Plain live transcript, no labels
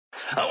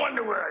I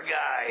wonder where a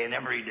guy, an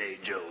everyday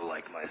Joe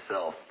like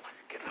myself,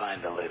 can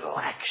find a little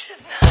action.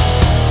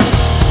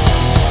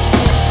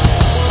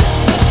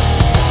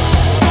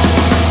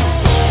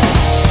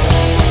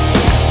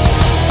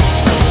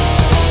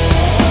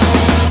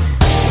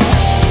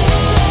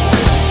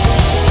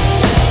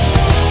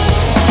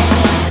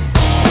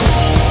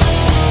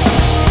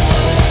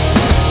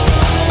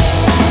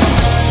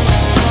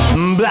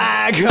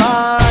 Black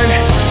heart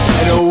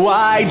and a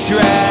white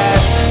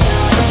dress,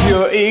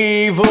 pure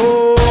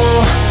evil,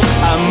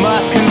 I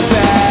must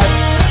confess.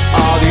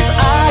 All these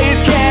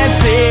eyes can't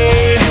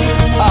see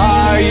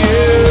are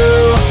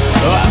you.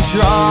 I'm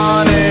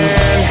drawn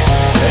in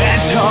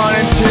and torn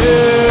in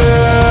two.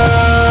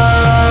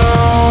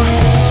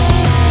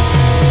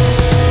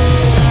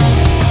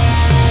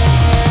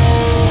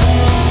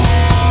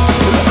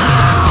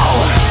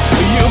 Ow!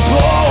 You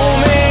pull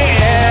me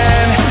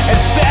in and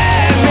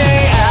spin me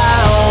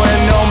out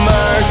with no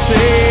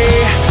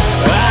mercy.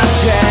 I'll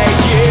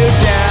take you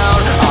down.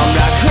 I'm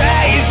not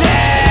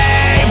crazy,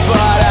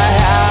 but I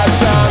have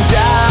some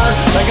doubt.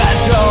 Like I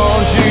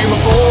told you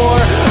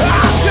before,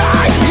 I'll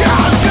take you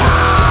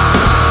down.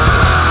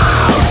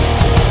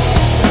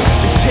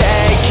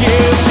 Take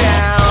you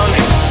down.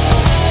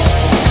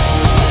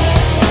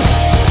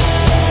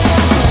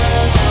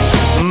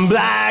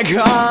 Black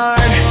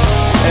heart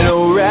and a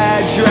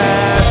red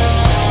dress.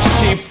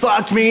 She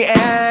fucked me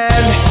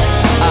and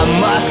I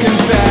must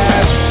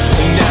confess.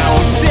 Now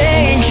I'm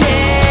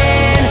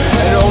sinking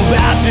and I'm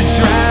about to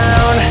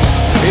drown.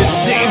 It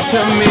seems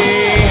to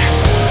me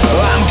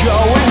I'm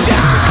going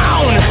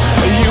down.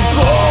 You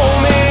pull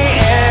me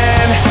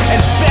in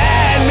and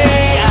spin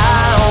me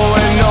out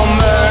with no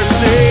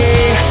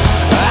mercy.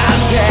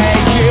 I'll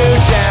take you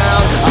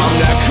down. I'm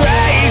not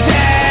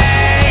crazy,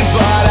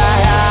 but I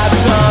have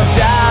some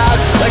doubt.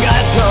 Like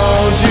I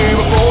told you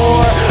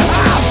before,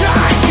 I'll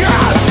take you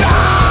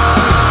down.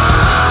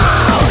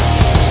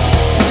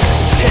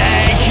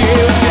 Take you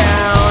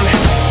down.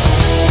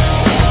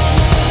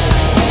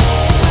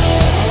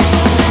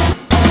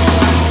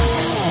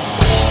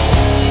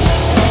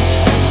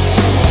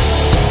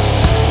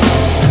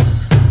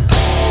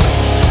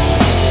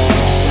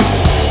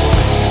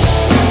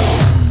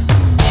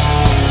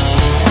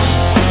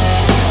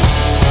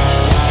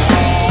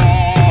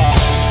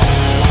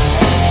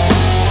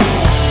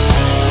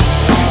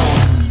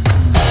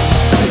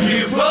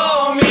 You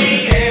pull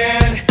me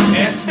in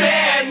and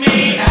spit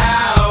me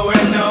out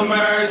with no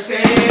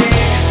mercy.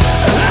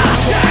 I'll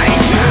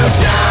take you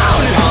down.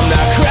 I'm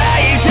not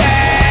crazy,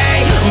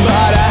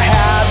 but I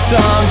have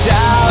some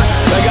doubt.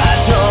 Like I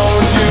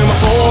told you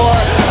before,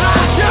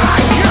 I'll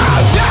take you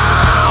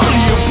down.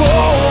 You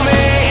pull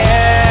me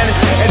in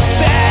and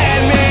spit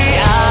me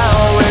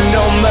out with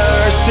no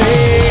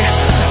mercy.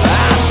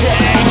 I'll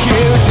take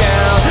you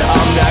down.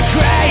 I'm not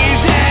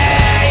crazy,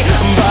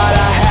 but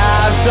I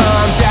have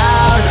some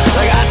doubt.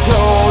 Like I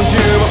told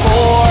you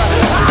before,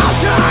 I'll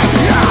take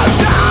you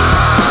down.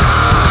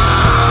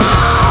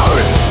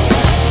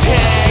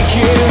 Take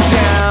you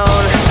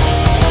down.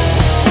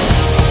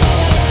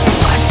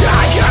 I'll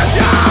take you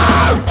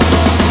down.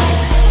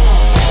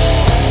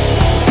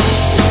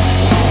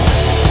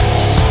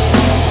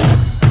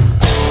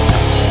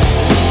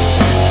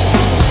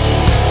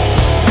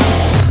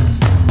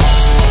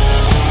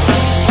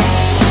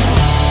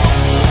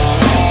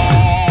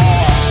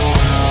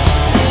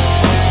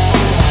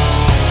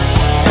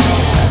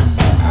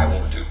 I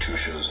won't do 2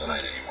 shows a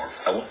night anymore.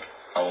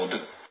 I won't do.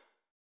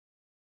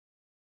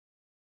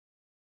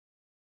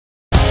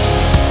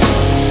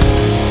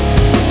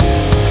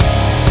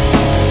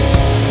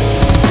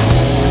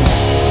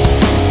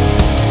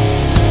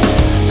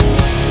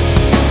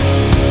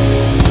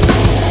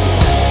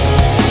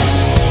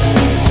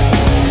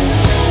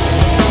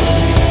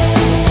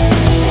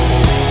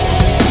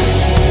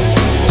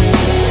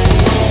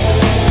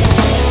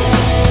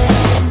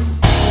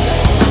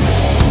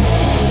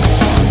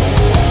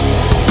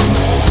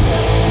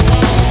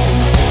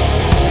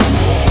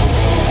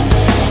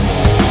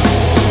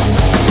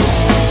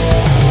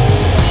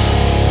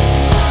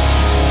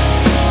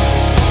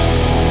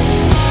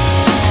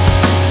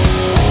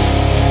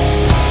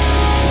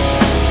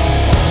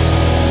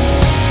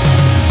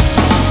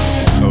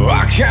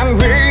 Why can't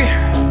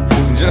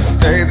we just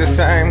stay the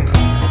same?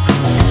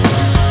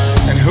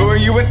 And who are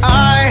you and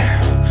I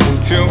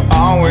to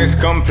always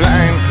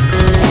complain?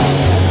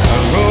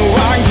 Who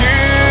are you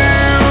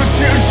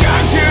to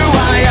judge who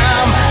I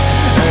am?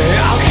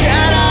 How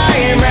can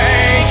I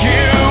make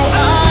you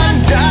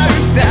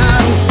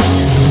understand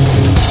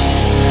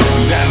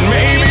that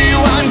maybe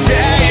one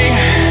day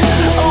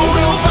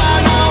we'll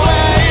find our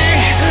way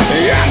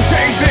and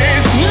take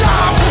this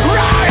love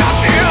right up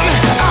in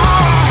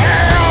our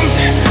hands?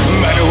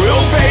 But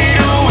we'll fade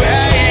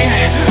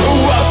away,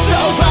 we're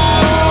so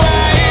far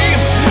away.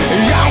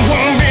 I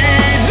won't be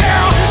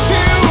there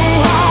to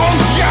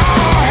hold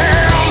your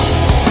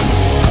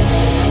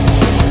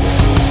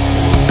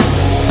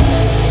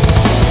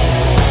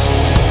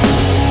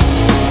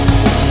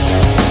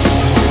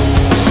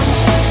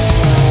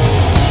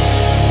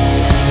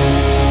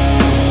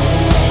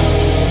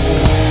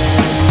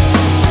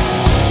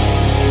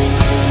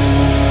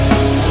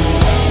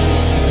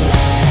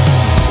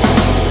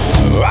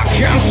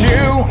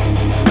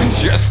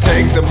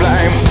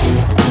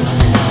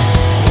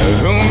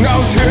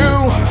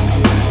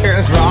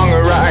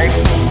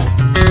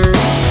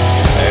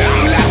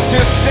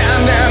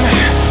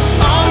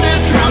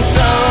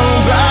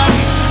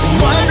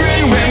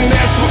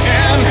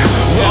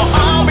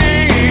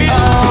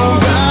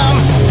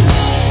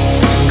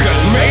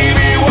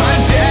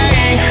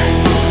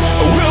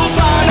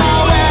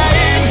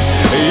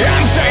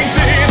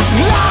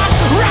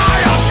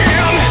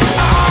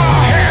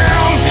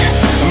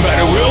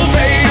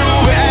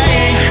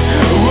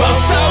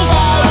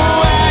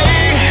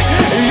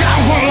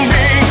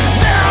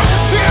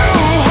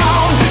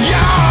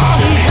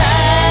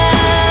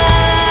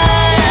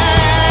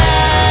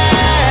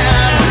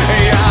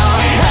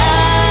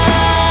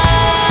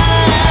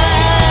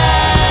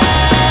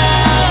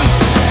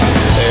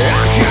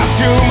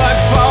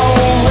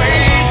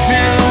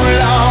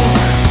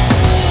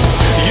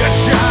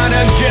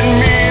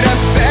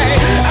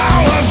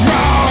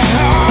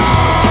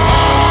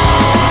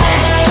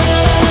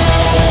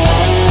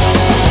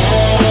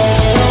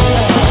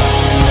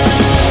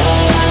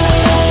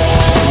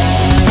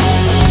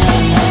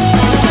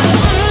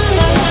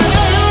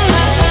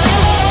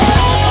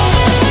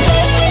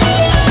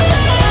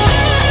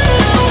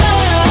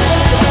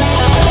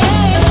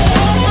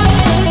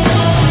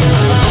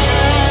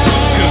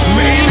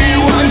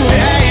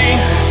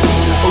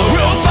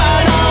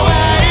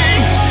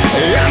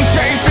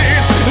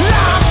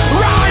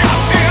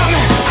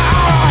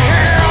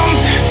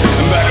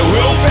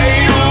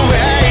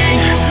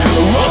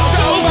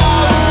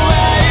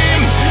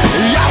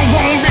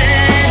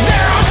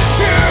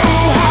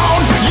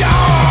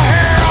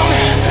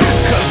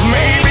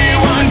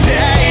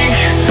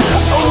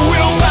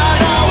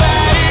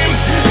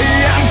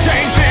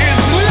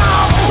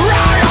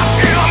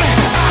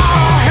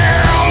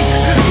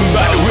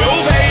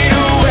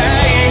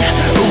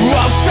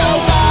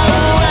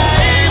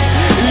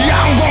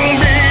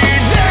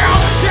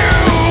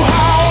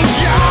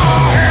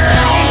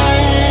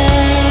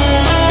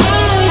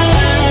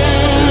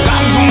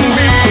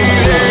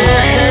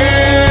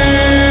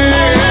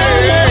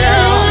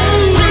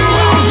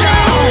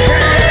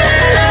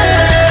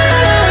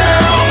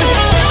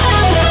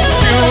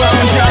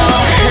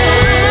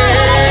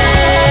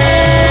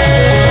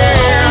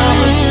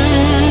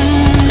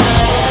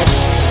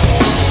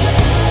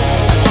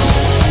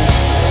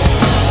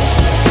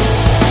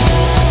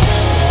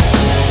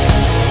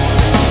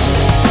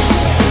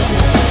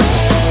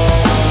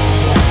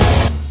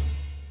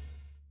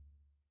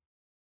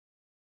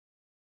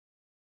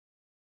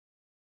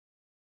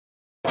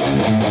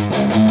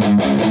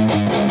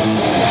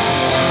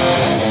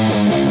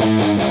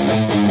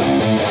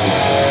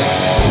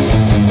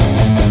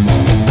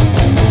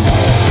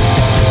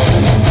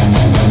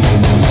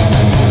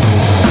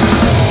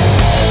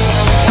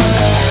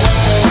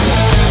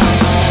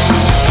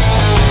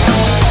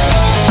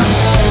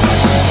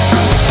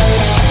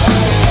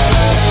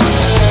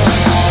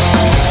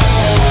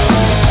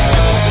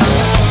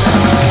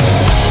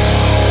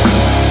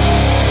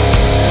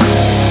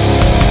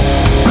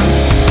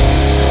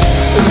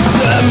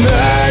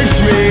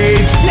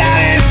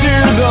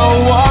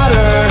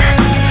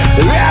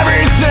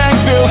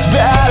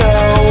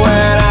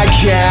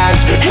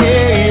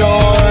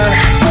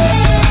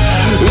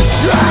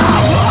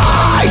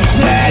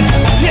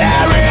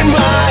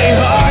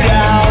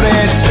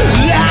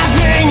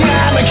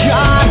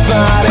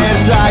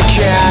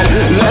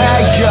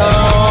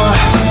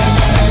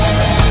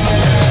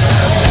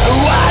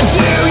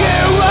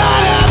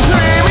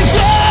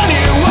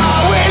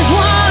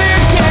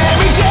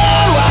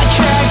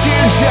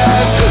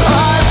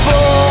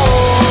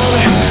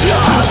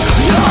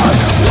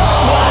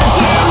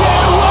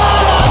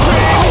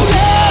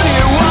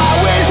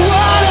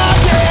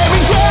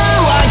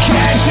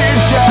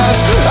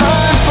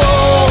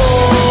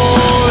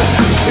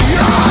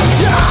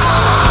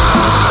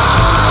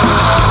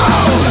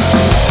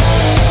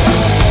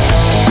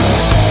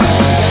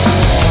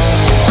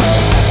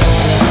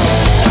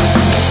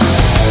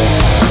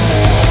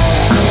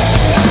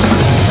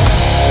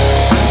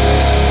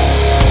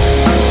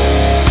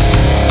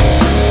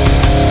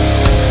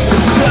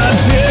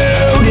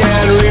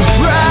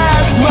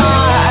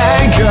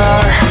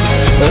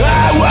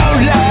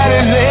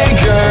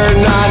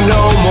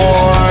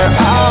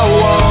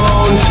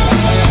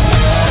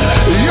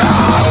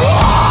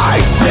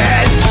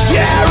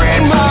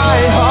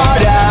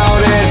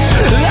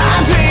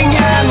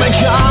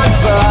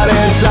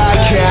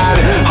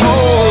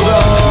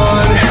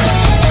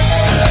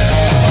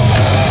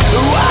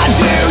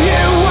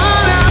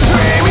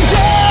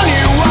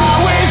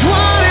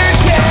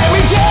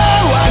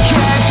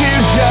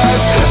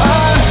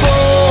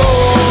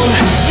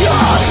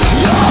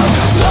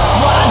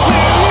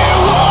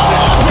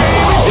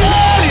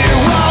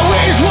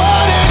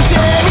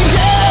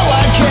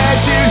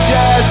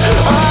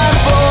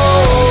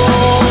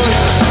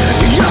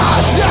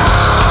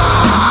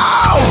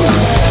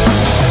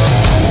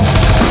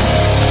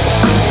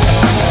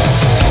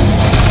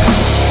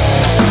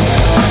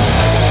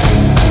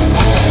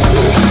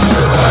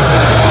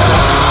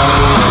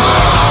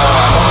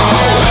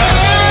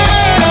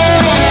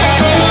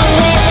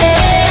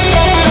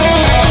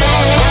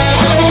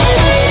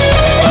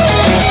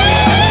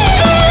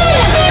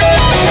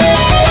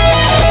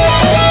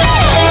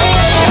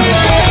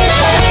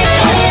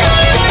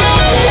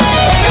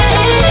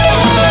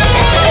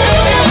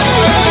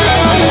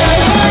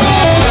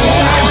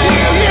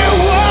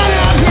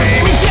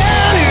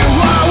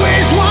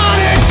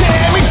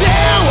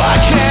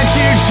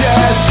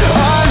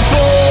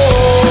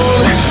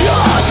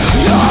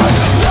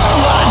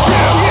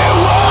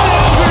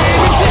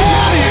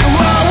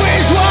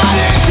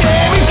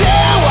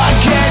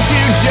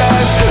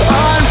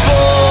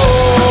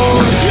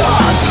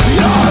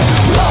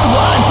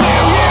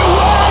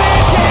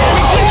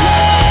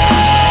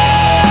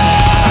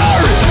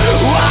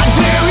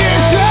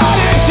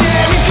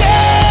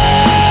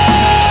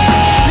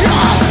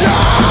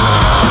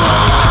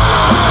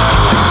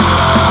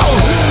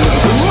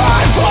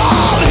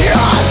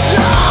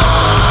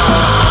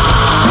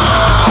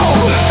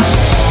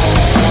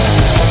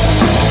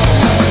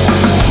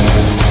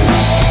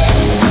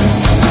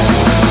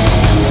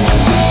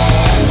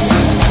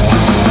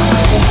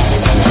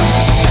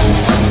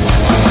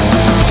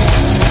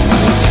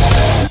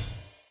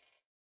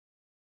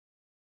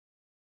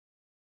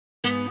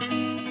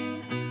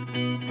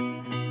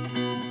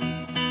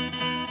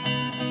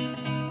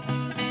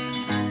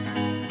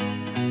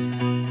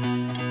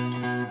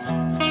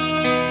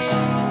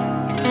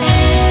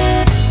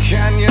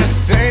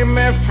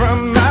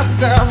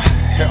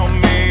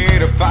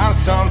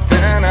find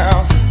something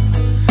else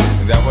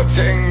that will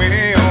take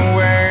me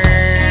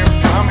away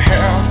from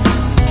here.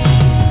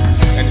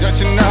 And don't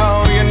you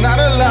know you're not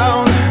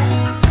alone,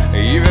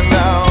 even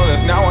though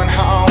there's no one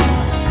home.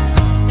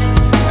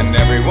 And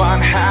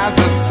everyone has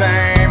the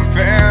same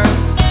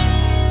fears,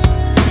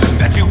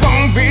 that you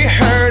won't be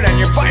heard and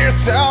you're by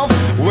yourself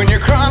when you're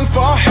crying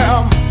for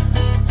help.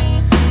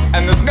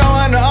 And there's no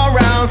one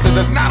around, so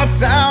there's not a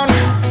sound.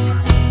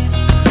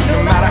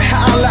 No matter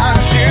how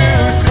loud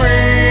you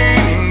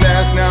scream,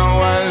 there's no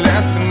one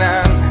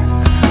listening.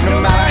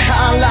 No matter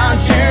how loud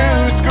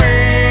you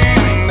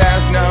scream,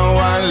 there's no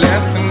one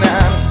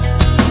listening.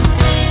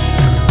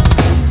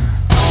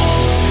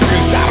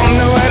 'Cause I don't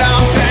know what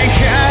I'm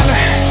thinking,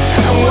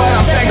 and what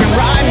I'm thinking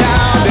right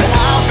now, that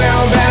I'll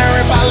feel better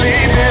if I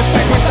leave this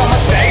place with all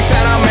mistakes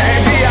that I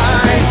made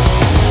behind.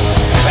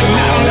 And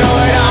I don't know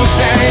what I'm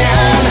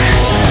saying,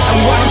 and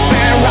what I'm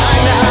saying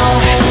right now.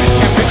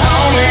 If you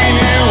only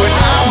knew what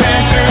I've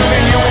been through,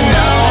 then you would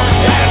know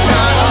that it's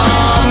not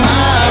all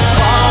my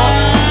fault.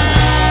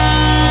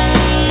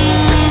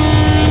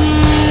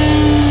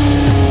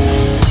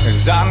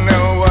 'Cause I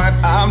know what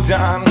I've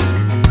done.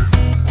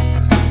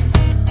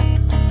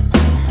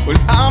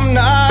 Well, I'm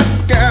not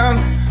scared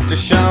to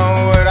show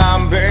what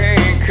I'm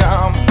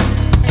become.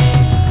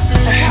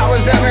 How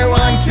is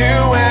everyone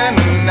doing?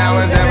 How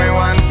is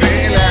everyone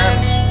feeling?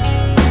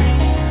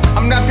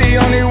 I'm not the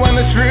only one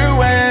that's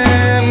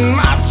ruined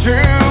my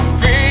true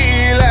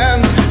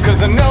feelings. 'Cause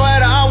I know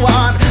what I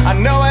want, I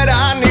know what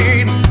I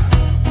need,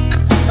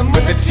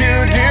 but they're two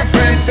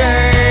different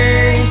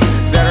things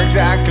that are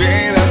exactly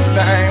the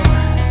same.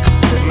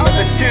 But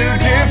they're two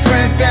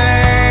different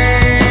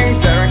things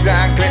that are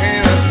exactly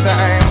the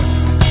same.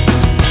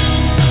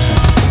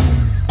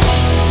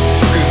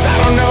 'Cause I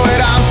don't know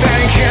what I'm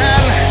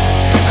thinking,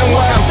 and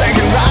what I'm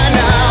thinking right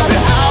now,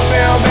 that I'll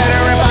feel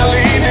better if I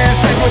leave this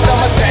place with all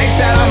mistakes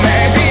that I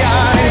made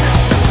behind.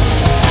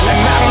 And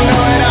I don't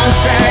know what I'm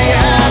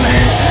saying,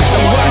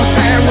 and what I'm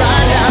saying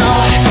right now.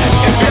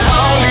 If you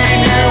only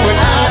knew what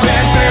I've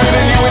been through,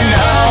 then you would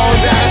know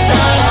that it's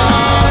not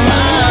all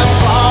my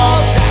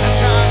fault. That it's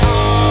not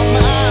all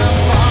my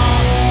fault.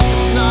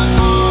 It's not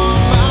all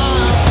my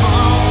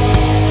fault.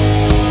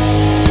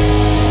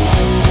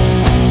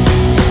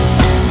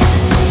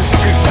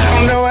 'Cause I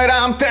don't know what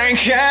I'm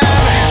thinking,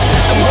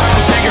 and what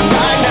I'm thinking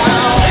right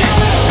now,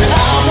 that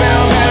I'll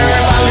feel better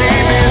if I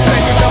leave this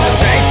place with all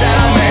mistakes that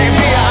I made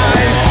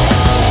behind.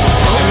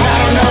 And I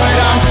don't know what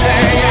I'm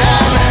saying,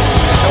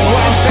 and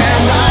what I'm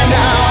saying right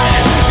now.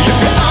 If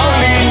you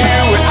only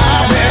knew what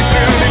I've been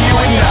through, then you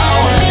would know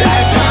that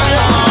it's not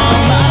all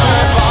my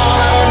fault.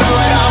 I don't know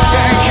what I'm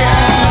thinking,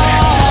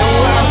 and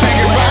what I'm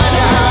thinking right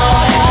now,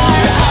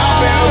 that I'll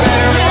feel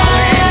better if I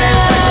leave this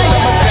place with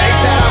all mistakes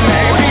that I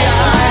made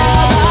behind.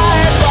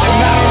 And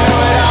I don't know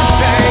what I'm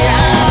saying,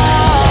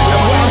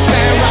 and what I'm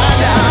saying right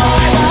now.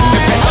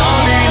 If you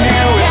only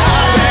knew what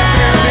I've been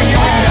through, then you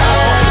would know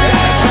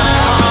that it's not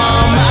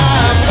all my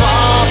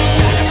fault.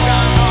 That it's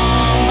not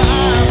all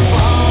my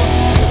fault.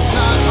 It's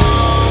not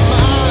all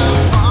my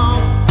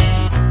fault.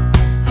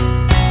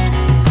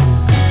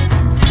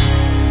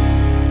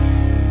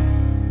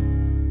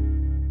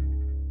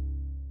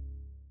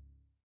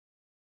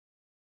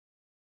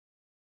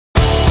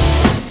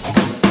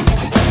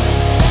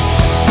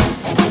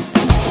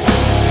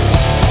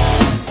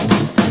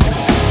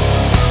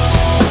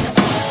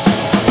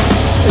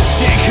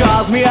 She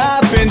calls me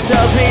up and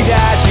tells me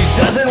that she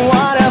doesn't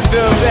wanna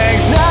feel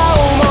things no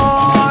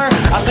more.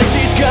 I think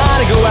she's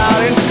gonna go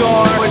out and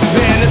score. It's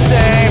been the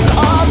same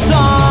old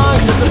song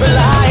since I've been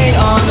lying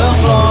on the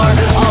floor.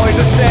 Always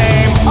the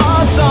same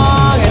old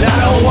song, and I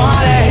don't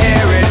wanna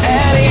hear it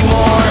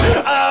anymore.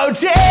 Oh,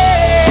 Dave,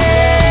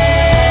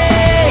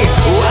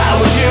 why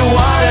would you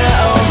wanna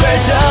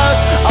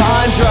overdose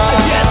on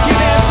drugs? Just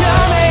give it to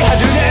me, I'll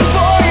do that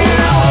for you.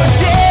 Oh,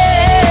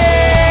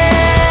 Dave,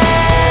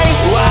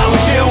 why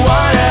would you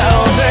wanna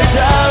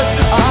overdose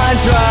on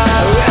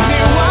drugs? If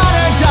you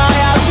wanna die,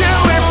 I'll do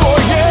it for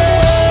you.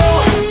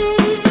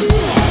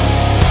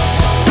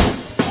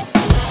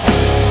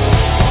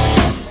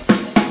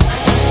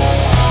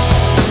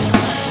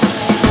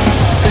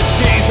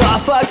 She's all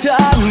fucked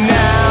up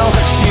now.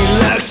 She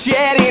looks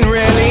shitty and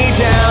really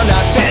down,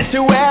 not fit to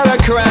wear a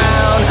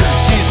crown.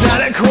 She's not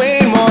a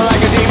queen, more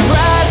like a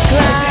depressed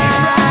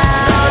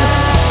clown.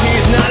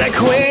 She's not a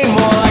queen,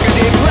 more like a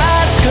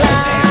depressed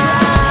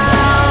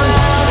clown.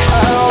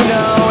 Oh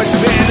no, it's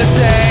been the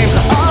same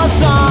old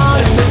song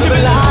since I've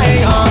been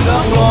lying on the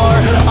floor.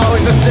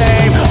 Always the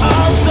same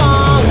old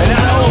song, and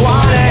I don't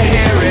wanna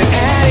hear it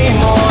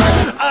anymore.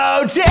 Oh,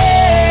 Dave,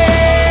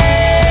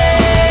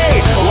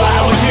 why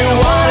would you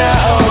wanna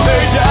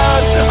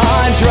overdose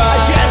on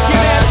drugs? Just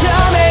give it to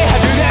me,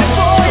 I'll do that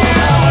for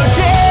you. Oh,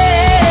 Dave,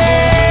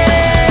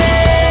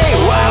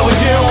 why would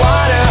you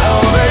wanna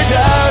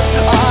overdose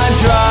on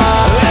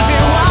drugs? If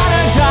you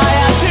wanna die,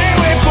 I'll do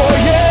it for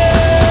you.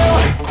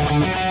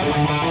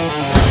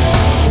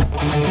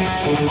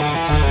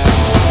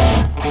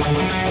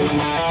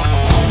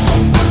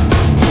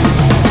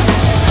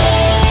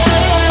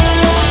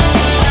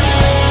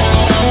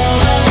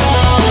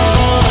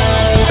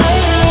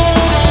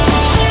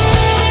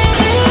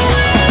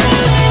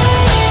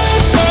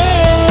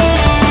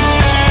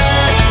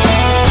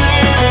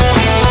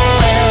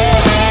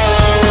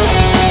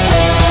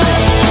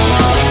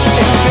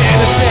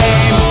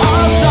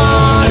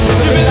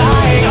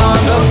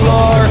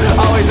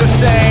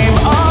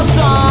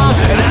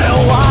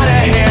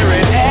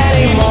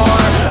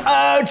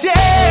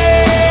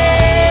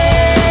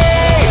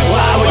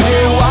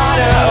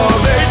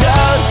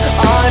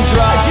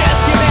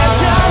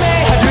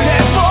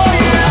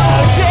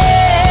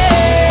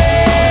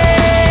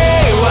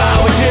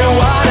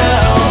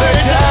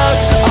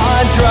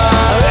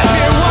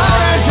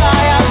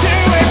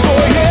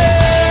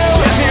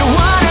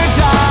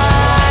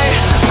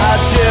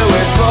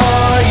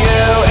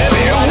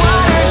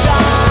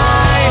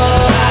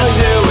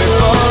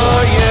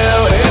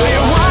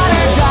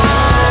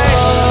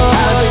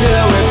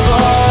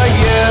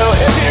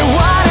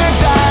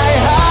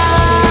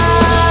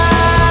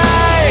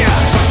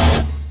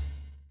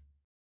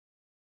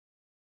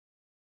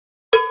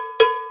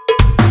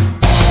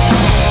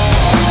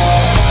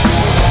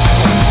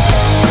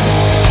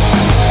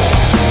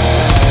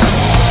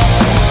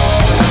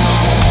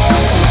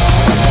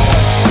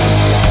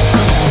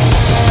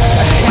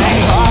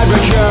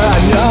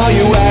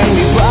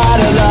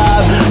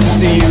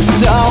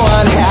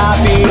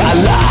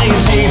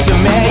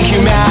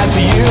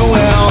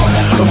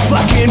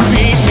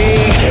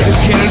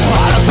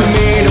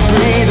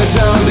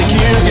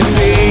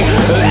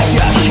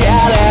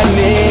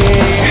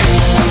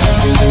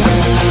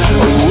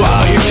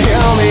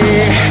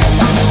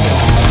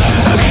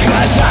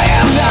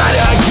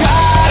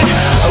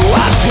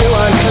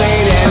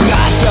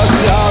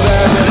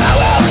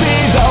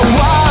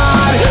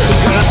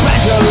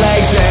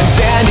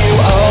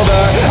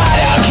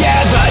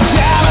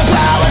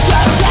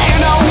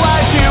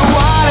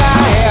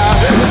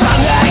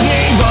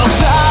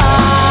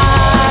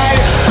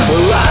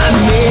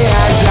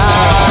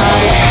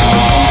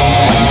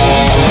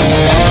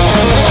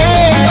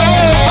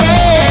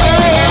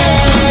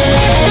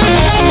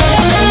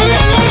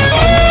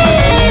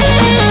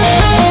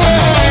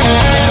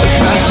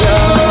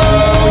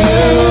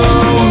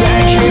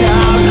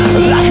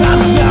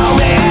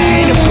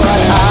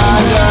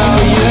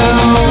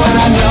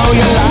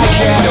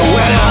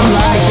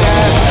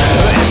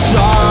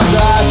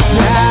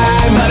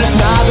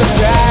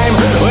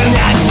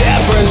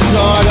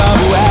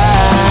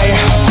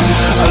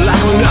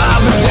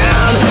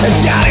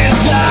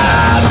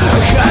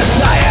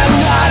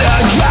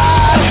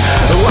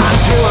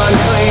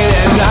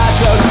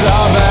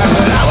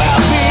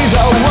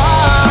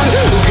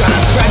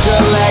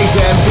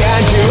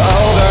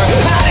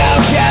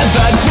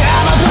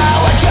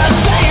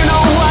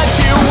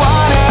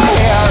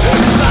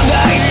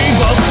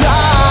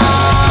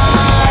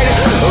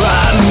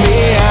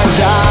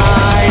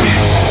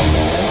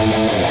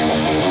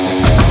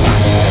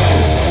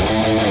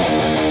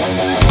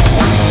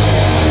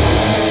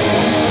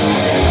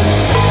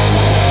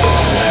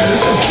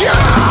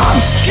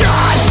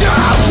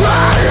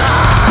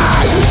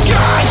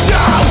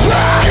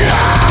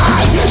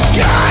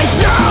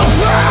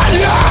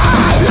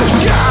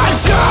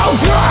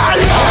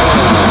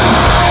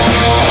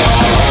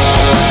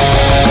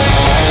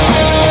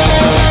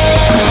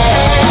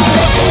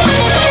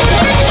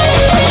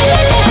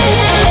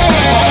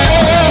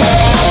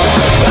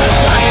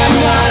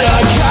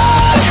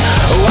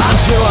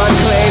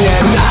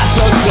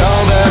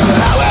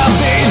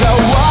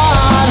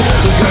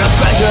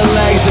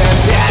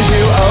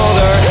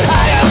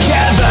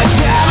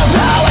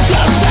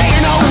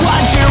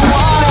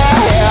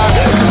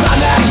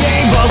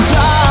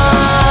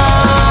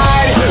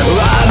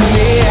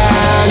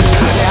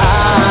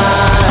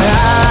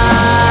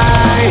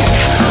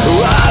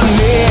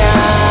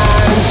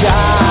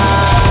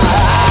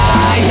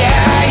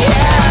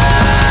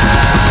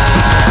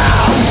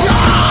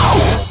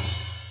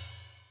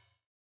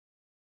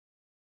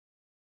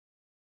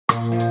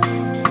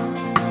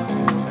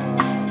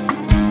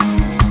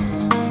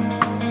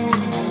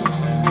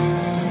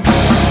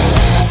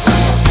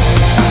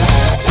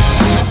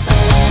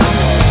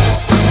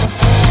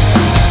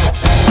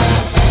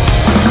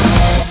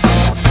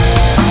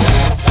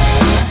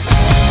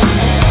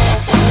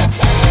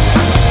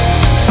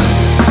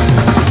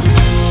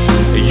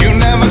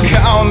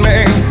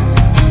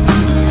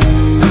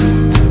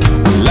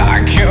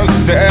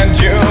 Said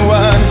you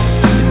would.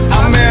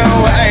 I've been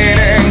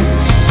waiting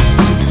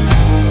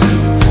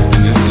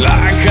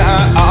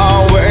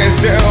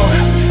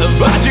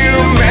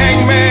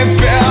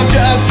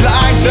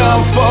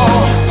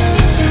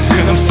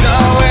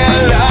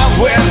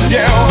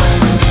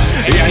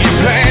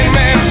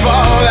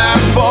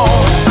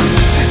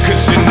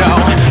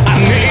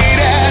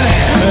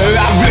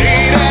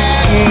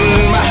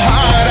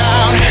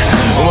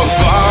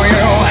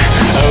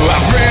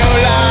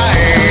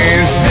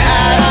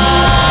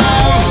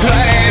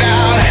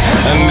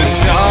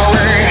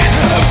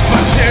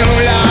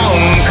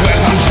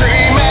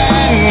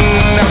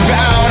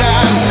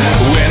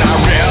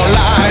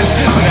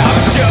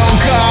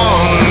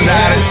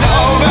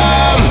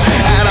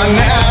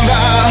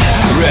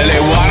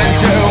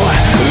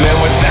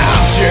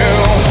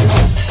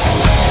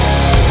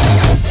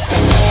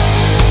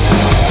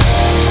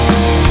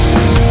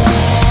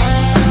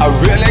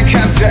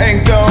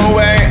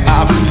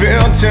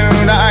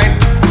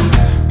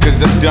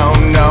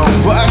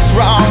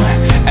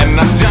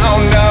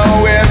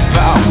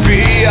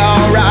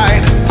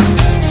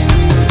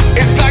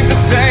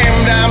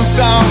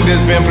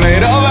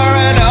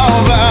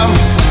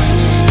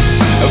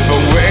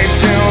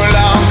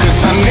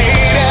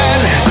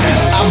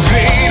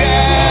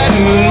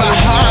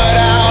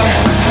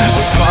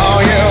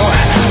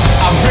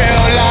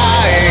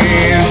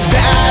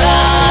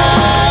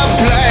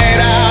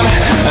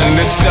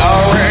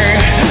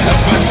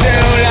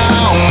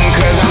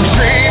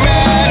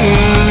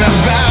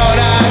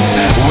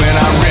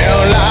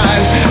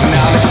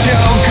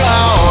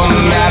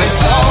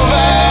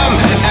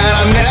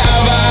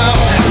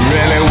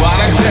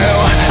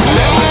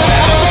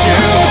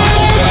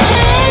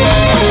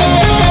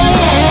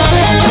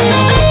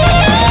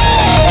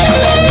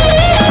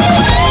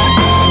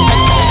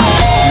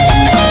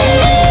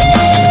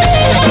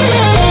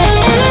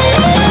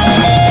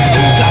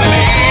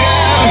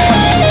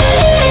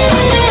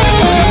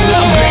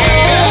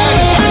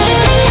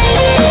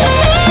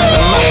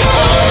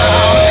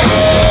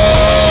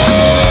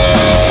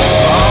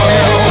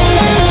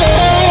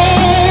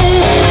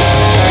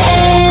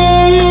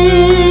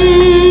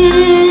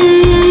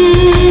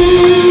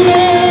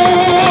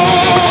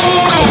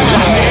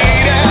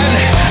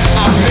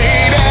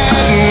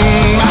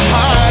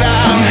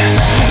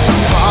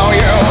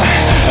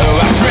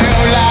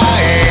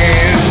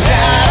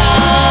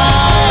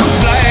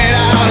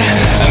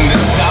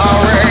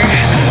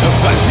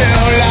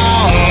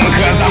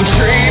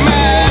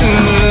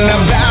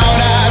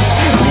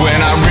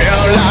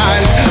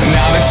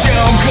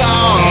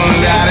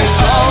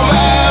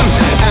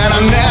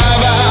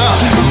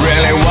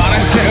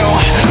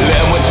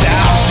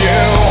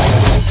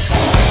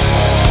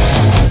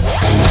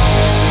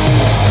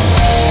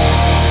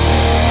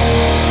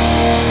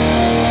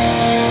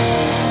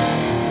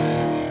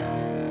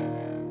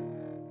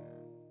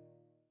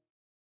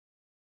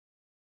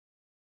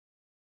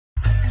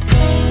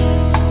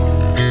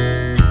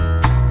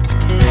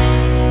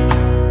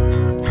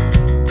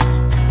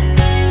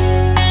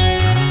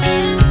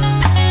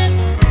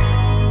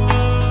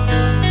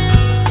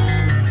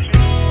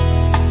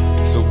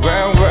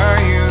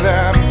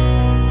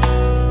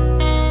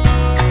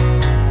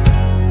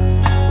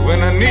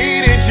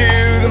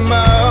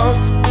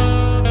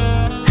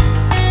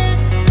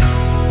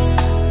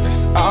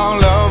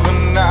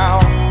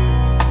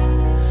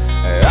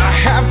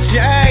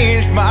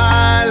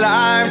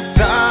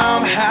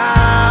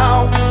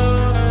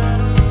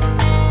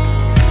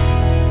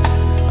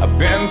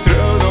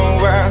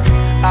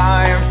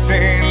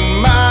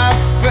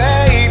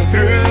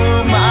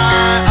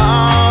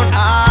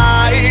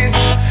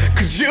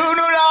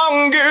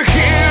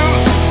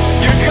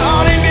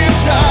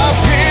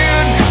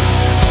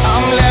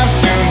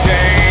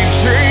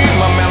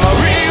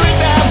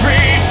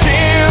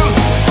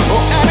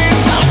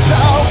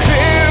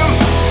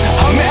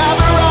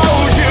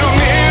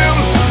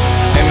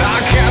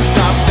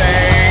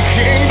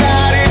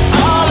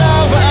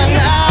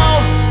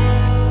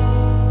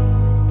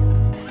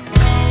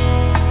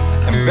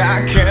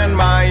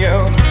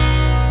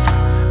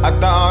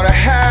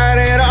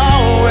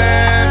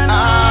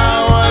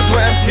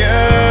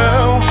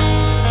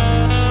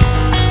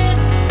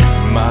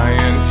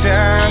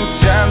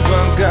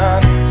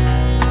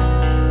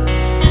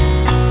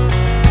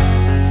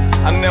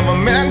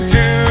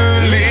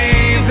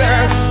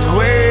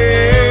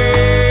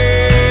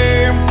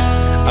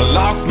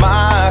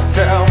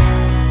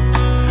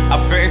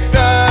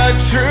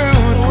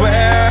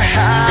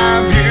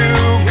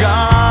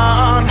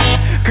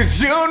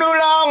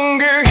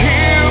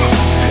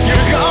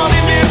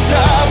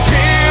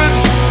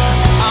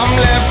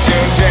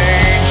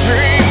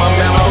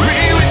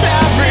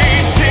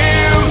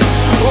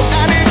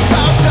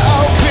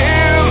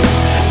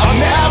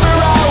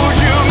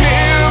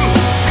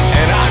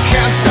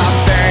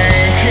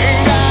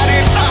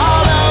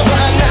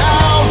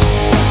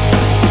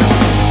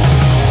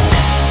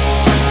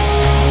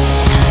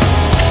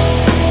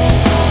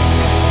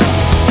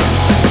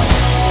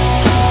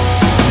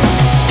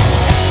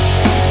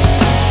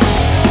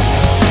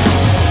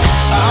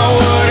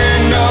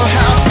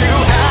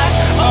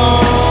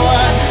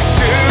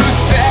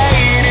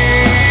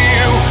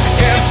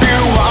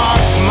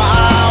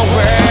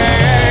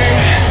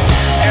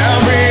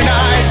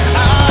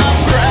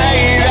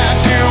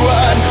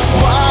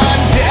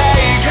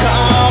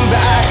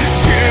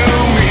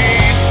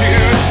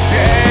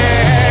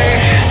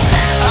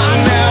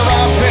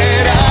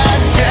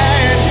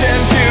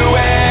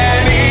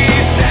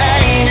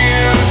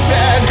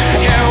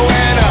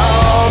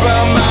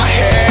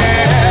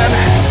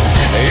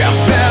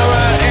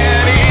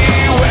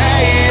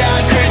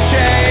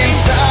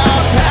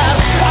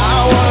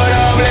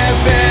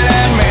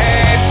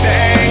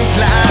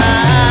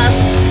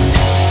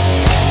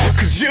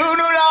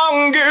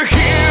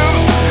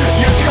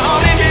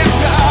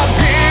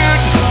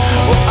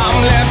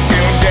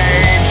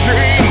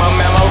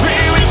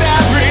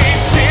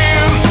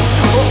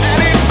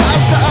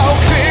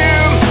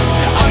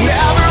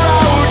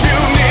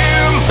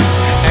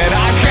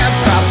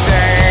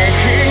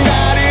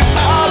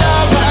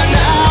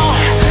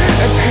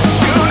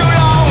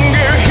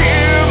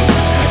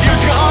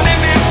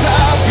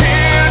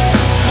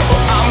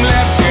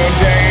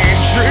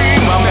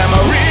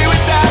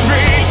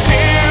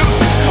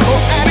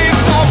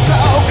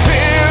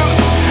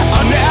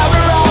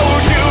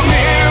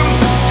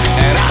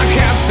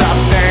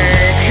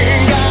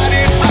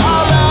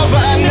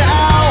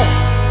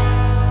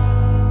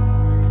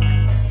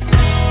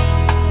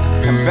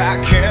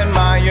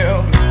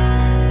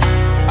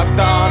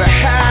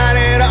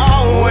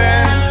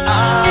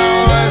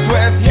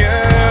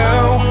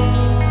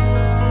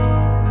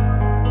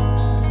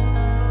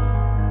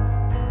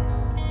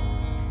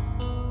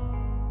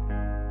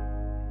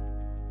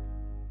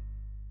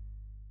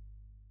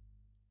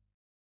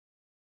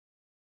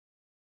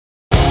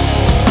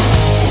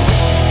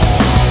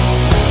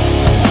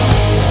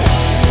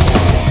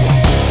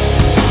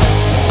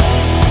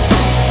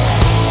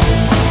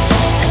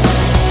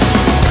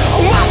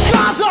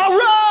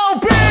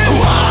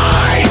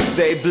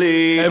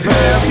bleed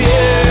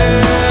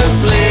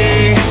profusely.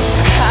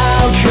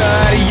 How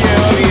could you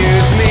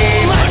abuse me?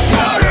 My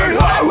shattered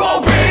heart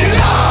will be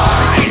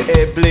denied.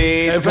 It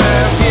bleeds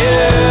profusely.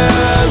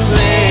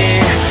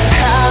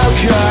 How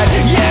could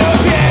you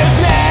abuse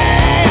me?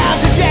 I'm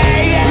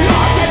sedated,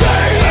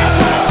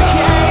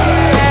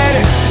 intoxicated.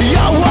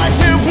 You're one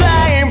to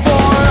blame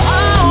for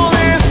all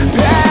this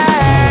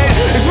pain.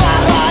 It's my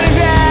heart in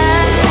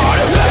vain.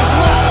 It's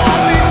my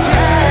life in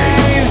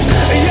chains.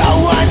 You're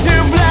one to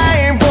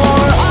blame for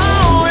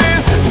all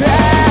this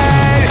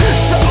pain.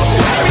 So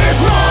save me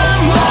from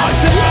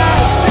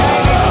myself.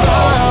 Save me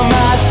from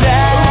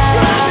myself.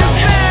 From this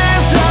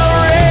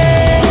misery.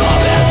 From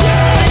this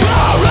misery.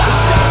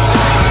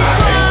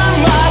 From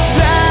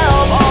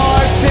myself, or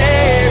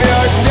save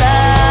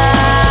yourself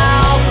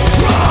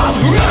from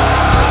me.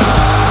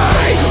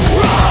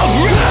 From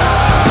me.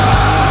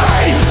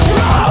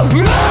 From me. From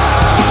me.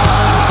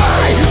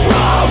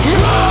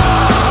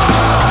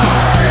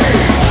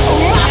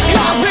 My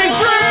scars bleed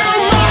through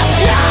my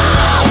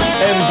scars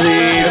and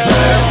bleed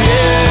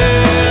profusely.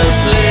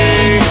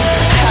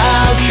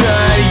 How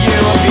could you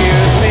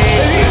abuse me?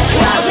 These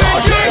scars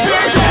are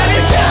deeper than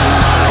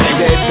inside.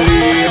 They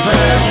bleed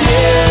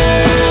profusely.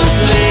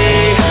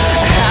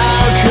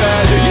 How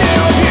could you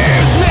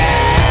abuse me?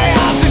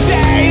 I'm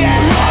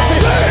sedated,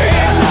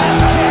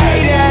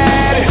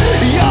 intoxicated.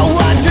 You're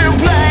one to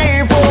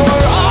blame for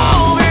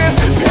all this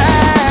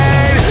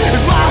pain.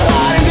 It's my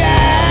heart in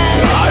vain.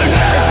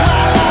 It's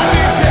my life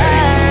in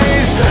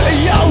chains.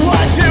 You're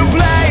one to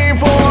blame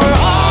for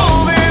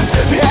all this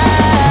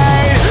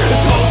pain.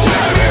 So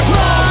save me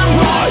from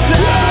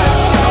myself.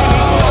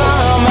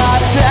 From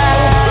myself.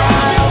 From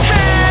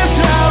this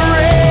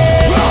misery.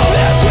 From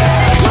this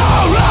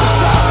misery.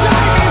 So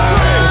save me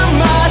from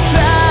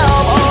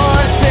myself, or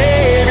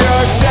save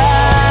yourself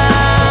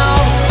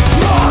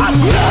from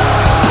me. From me.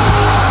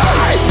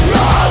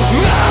 From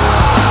me.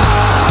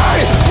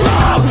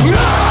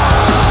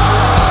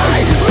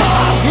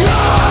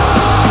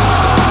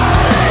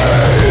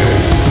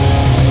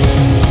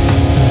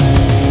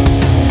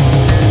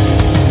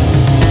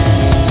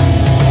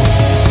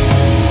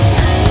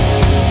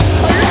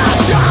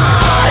 Last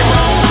time.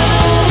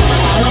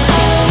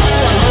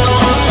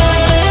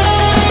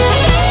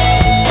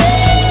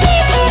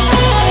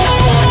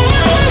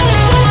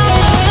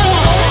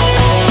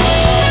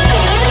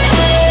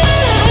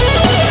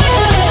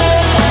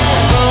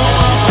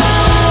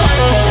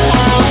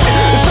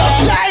 So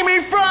save me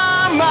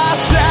from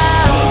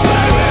myself.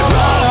 Save me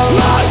from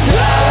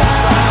myself.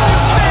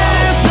 From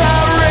this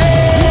misery.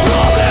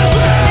 From this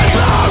misery.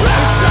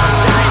 So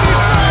save me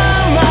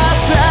from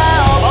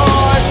myself,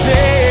 or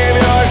save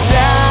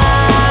yourself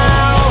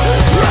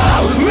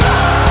from me.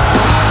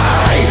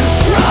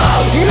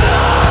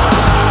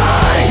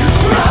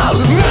 From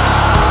me. From me.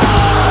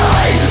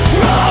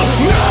 From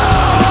me.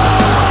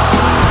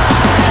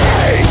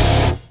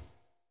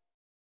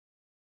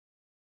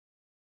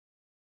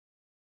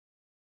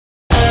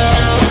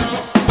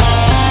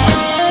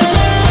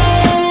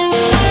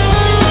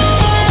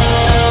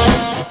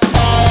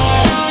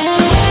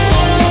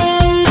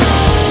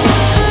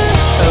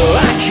 Oh,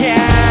 I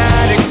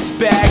can't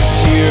expect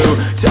you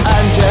to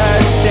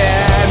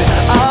understand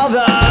all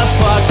the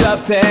fucked up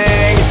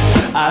things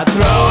I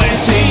throw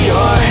into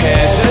your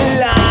head. The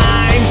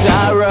lines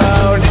I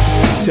wrote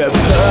to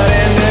put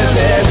into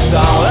this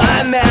song,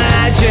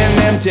 imagine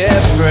them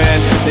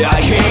different. They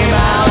all came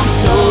out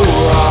so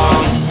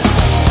wrong.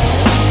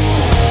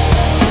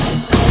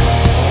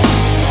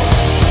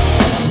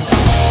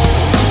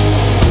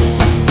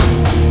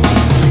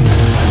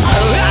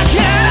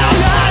 I'm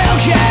not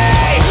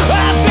okay.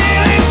 I'm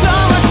feeling so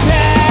much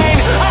pain.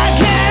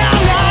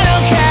 I'm not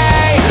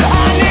okay.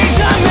 I need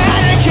some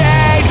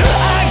Medicate.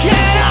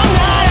 I'm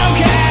not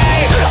okay.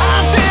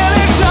 I'm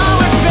feeling so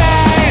much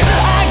pain.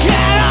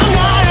 I'm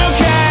not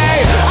okay.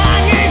 I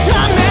need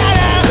some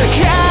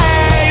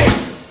Medicate.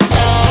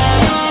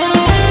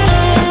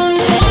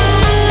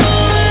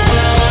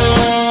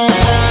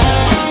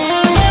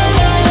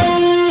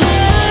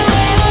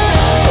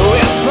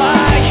 If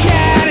I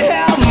can't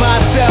help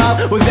myself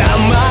without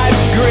much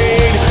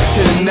greed,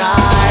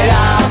 tonight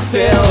I'll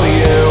fill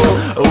you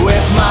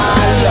with my